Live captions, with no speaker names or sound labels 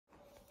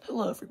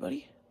Hello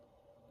everybody.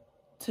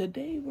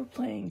 Today we're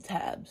playing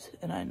Tabs,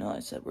 and I know I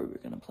said we were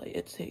going to play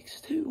It Takes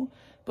Two,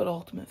 but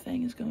Ultimate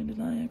Fang is going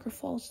to Niagara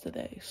Falls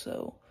today,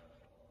 so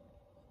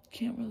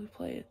can't really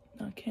play it,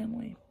 now can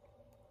we?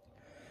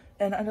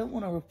 And I don't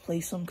want to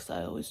replace him because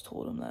I always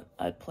told him that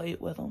I'd play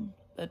it with him.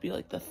 That'd be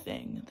like the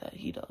thing that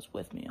he does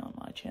with me on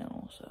my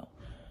channel, so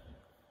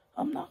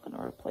I'm not going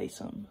to replace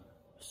him.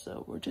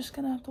 So we're just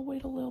going to have to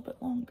wait a little bit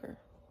longer.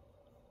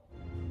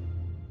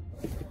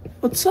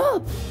 What's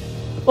up?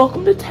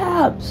 Welcome to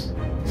Tabs.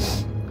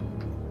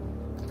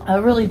 I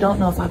really don't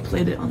know if I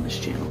played it on this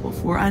channel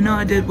before. I know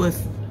I did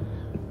with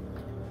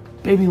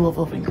Baby Love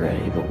Open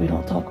Gray, but we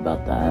don't talk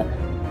about that.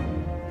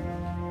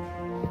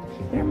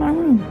 They're in my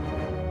room.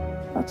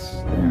 That's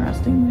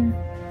interesting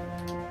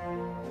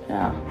there.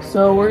 Yeah,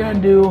 so we're gonna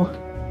do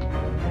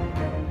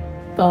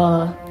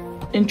the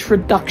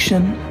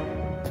introduction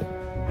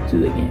to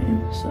the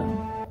game, so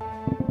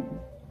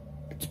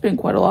it's been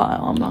quite a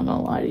while, I'm not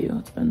gonna lie to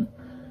you.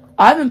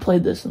 I haven't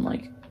played this in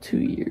like 2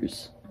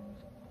 years.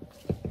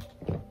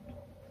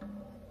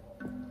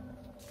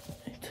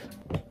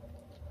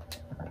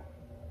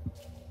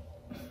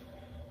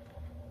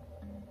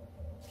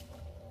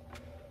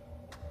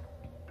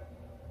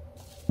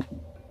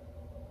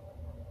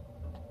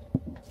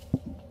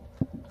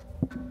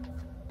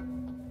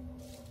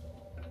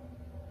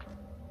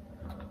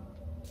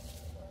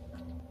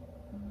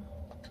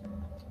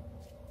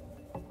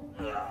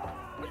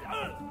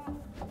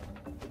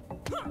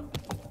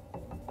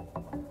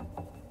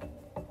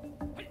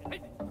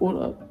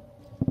 Hold up.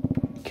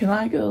 Can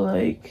I go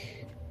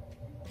like...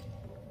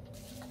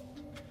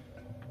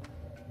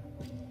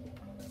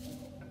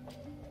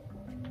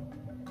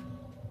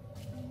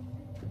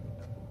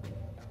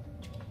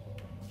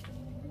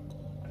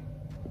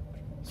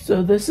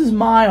 So this is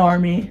my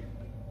army.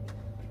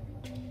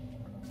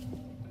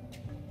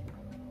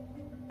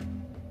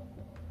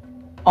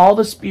 All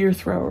the spear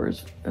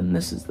throwers, and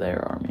this is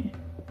their army.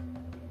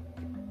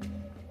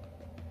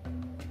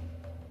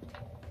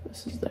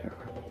 This is their army.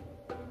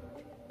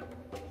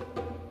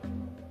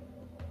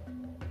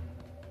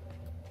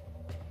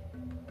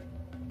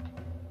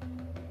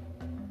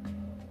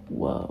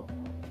 Whoa.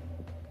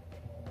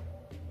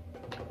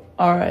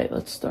 Alright,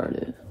 let's start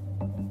it.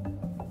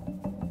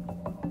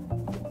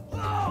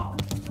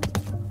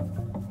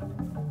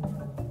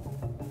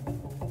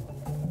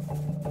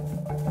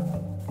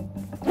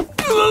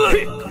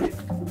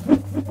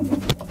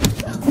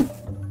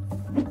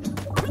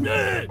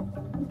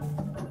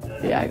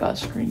 Yeah, I got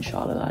a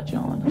screenshot of that,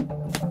 John.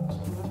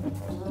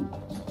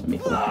 Let me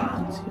look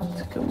and see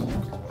what's going on.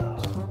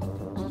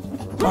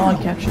 Oh,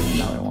 I captured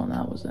another one.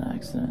 That was an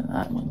accident.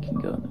 That one can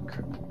go in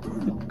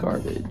the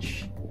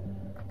garbage.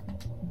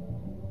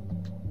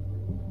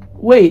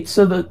 Wait,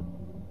 so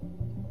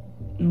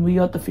we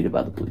got defeated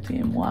by the blue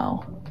team.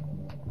 Wow.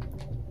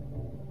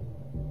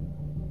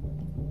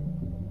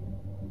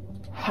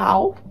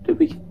 How did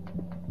we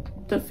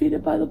get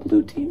defeated by the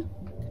blue team?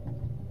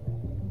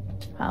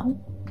 How?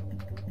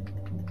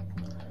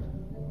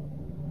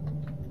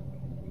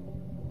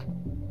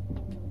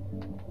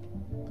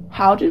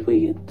 How did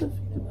we get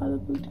defeated by the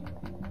blue team?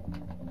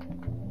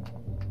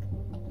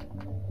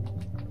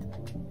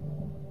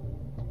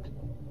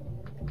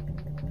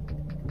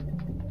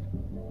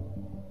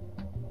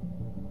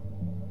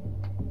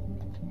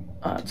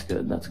 Oh, that's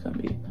good. That's gonna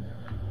be...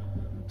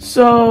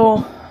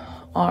 So,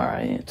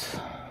 alright.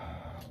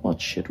 What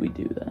should we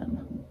do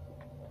then?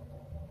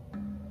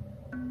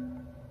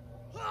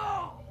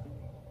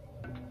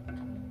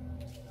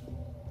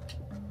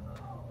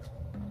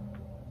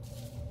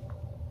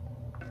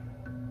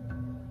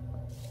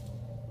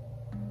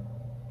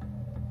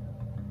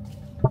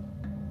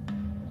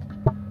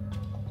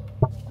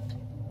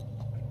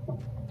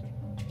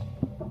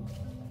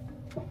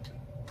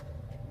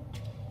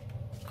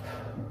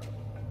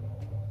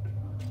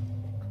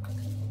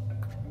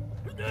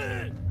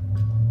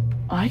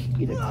 I can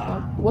get a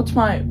club. What's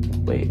my...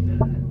 Wait.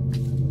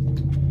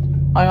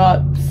 I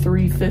got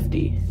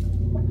 350.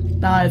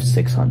 Now I have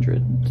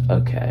 600.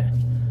 Okay.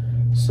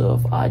 So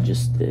if I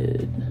just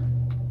did...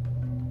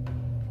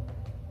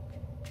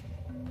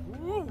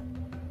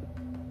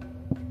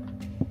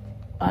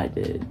 I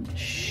did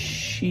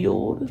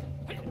shield.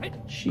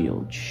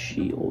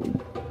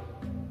 Shield.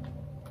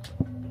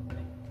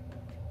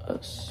 A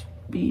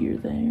spear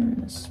there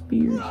and a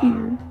spear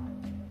here.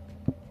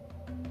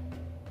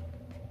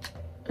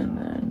 And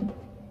then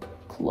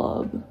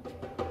club.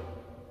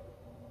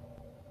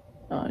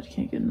 Oh, I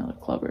can't get another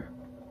clubber.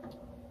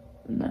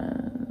 And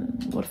then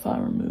what if I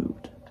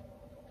removed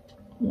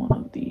one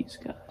of these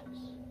guys?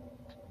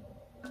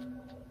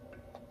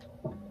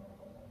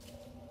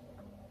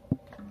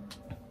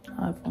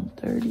 I have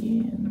 130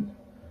 and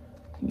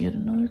can get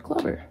another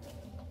clubber.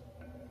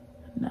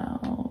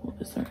 Now,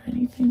 is there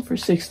anything for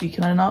 60?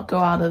 Can I not go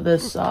out of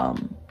this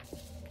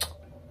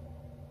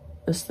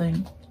this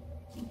thing?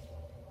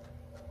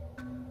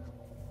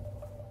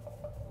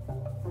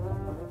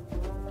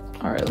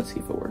 Alright, let's see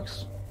if it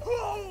works.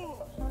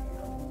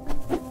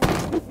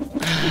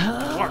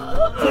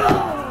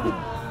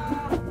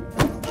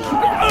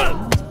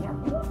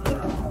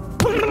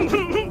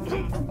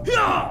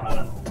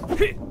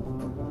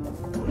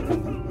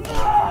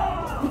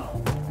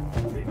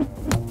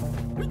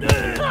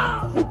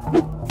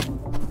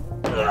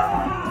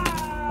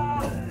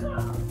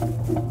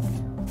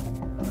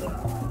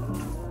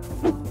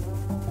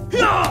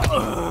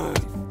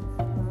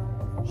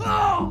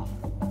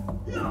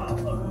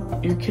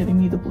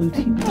 Blue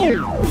team.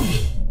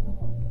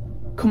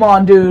 Come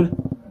on, dude.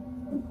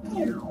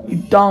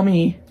 You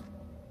dummy.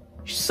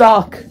 You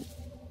suck.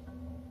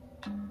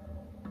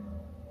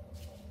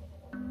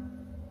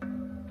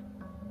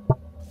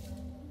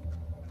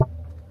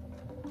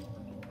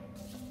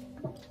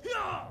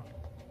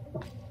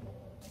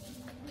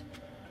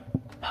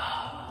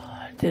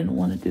 I didn't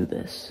want to do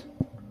this.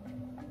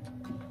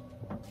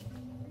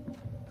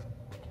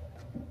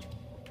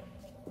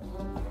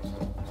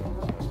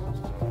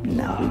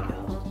 Now we go.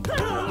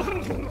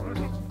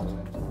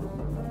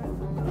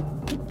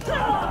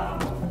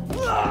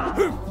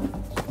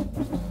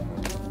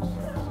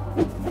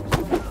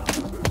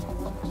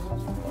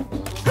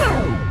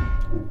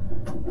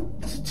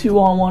 It's a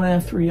 2-on-1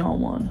 and a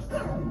 3-on-1.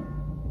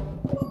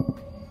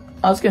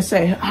 I was gonna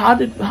say,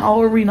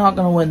 how are we not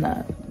gonna win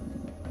that?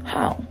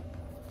 How?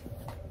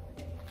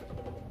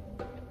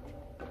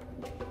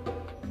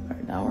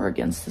 Alright, now we're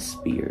against the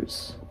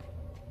spears.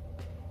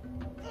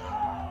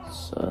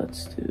 So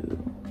let's do...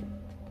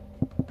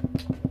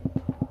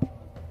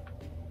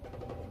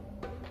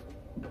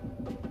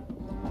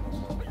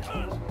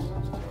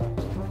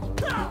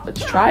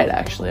 Let's try it,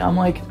 actually. I'm,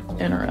 like,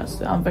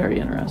 interested. I'm very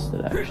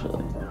interested,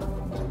 actually.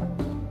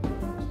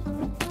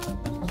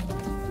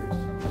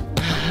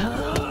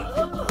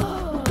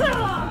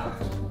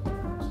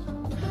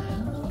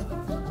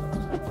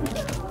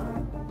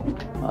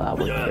 Oh, that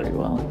worked very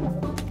well.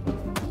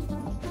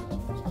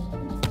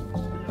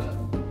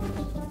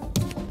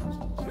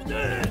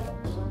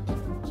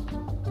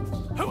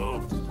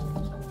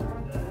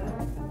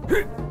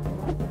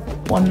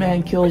 One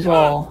man kills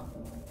all.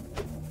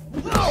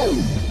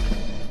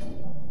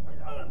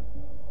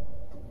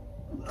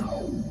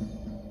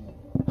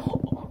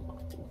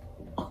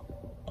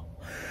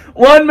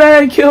 One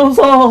man kills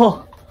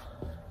all!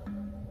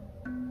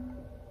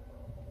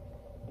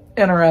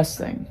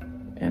 Interesting.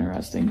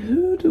 Interesting.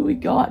 Who do we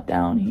got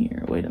down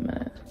here? Wait a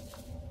minute.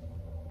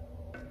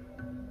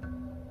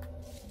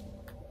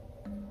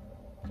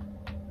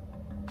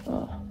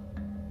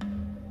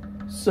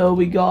 So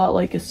we got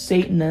like a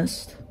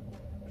Satanist.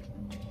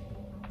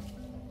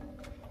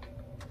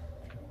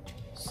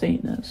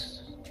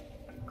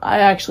 I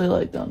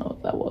actually don't know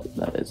what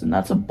that is, and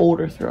that's a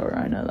boulder thrower.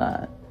 I know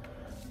that.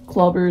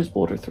 Clubbers,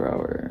 boulder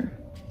thrower.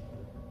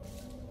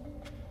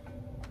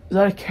 Is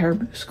that a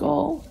caribou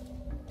skull,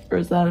 or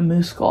is that a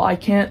moose skull? Why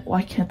can't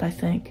I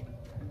think?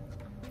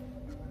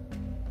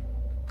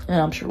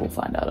 Yeah, I'm sure we'll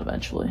find out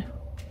eventually.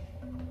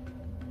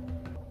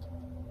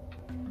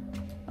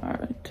 All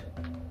right.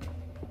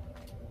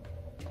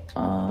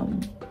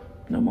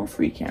 No more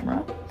free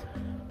camera.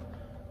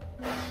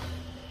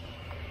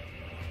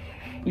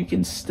 We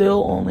can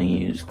still only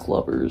use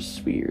clubbers,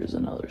 spears,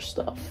 and other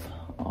stuff.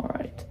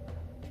 Alright.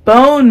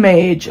 Bone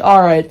Mage!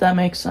 Alright, that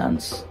makes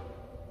sense.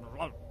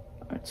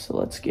 Alright, so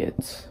let's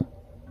get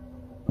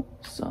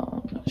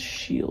some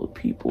shield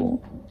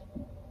people.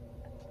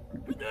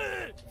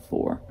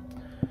 4.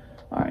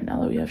 Alright, now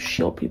that we have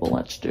shield people,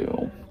 let's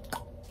do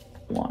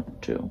 1,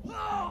 2,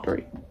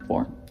 3,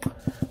 4.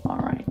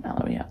 Alright, now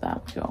that we have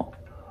that, we go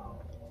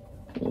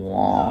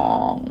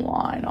long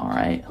line,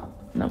 alright?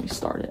 And then we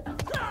start it.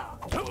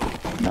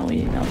 Now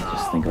we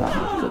just think about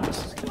how good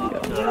this is gonna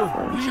go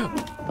for the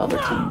other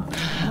team.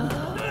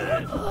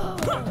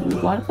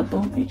 Dude, why did the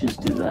Bone Mages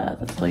do that?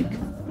 That's like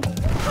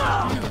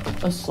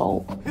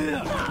assault.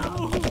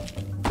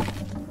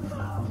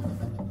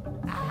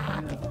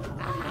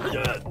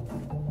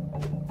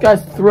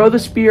 Guys, throw the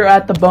spear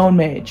at the Bone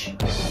Mage.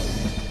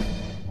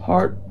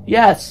 Heart.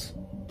 Yes.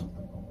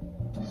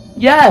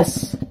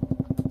 Yes.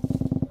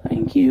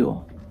 Thank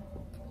you.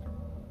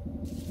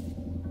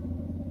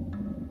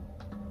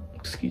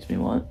 Excuse me,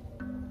 what?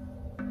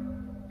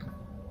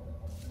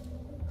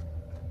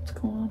 What's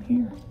going on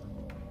here?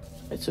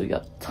 Alright, so we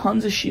got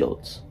tons of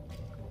shields.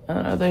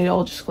 And are they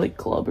all just like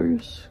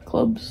clubbers?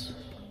 Clubs?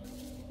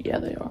 Yeah,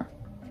 they are.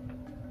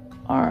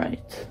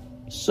 Alright.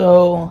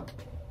 So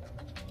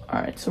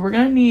we're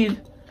gonna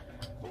need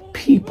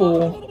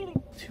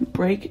people to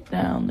break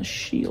down the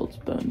shields,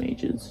 Bone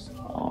Mages.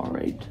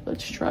 Alright,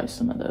 let's try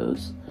some of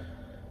those.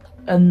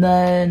 And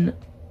then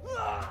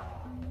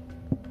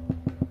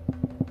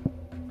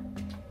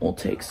we'll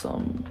take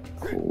some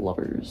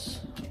clubbers.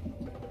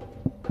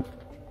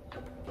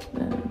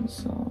 Then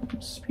some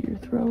spear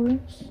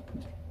throwers.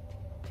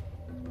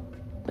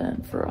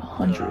 Then for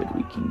 100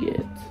 we can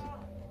get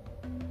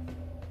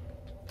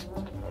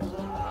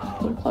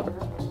a clubber.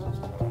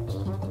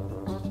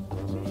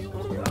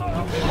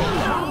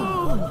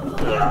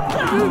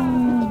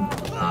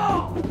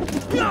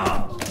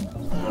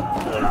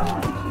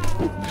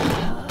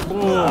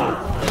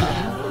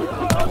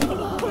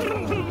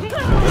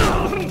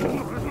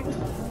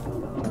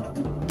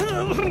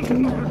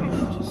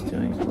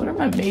 What are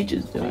my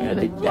mages doing? Are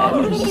they dead?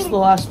 Or is this the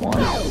last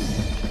one?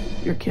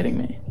 You're kidding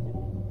me.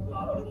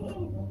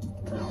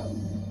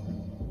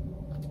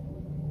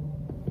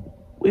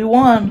 We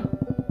won.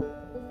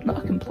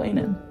 Not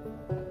complaining.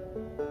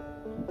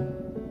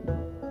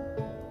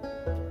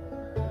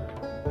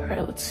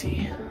 Alright, let's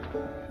see.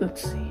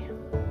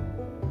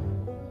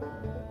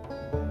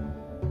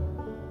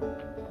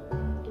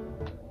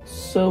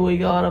 So we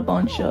got a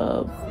bunch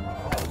of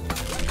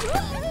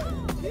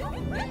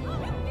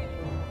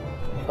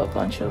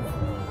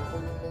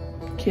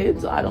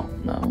kids. I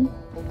don't know.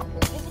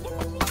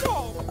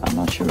 I'm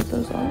not sure what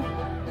those are.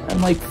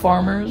 And like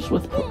farmers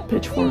with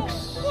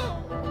pitchforks.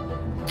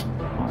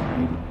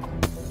 Alright.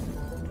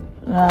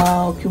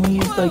 Now, can we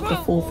use like the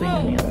full thing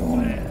in the other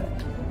one?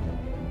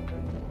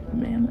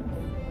 Mammoth.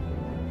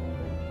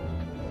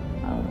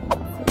 I don't know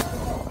what those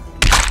are.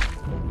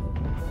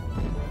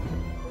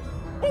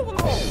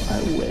 I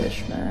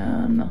wish,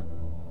 man.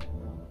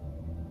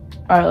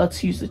 Alright,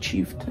 let's use the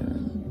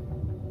chieftain.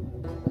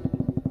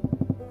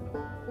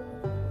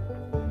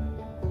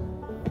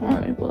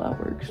 Alright, well that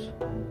works.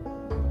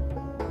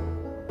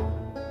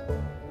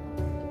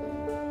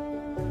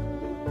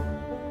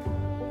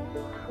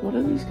 What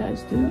do these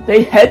guys do?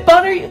 They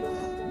headbutt you?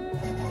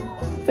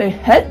 They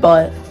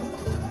headbutt?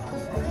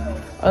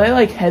 Are they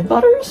like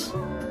headbutters?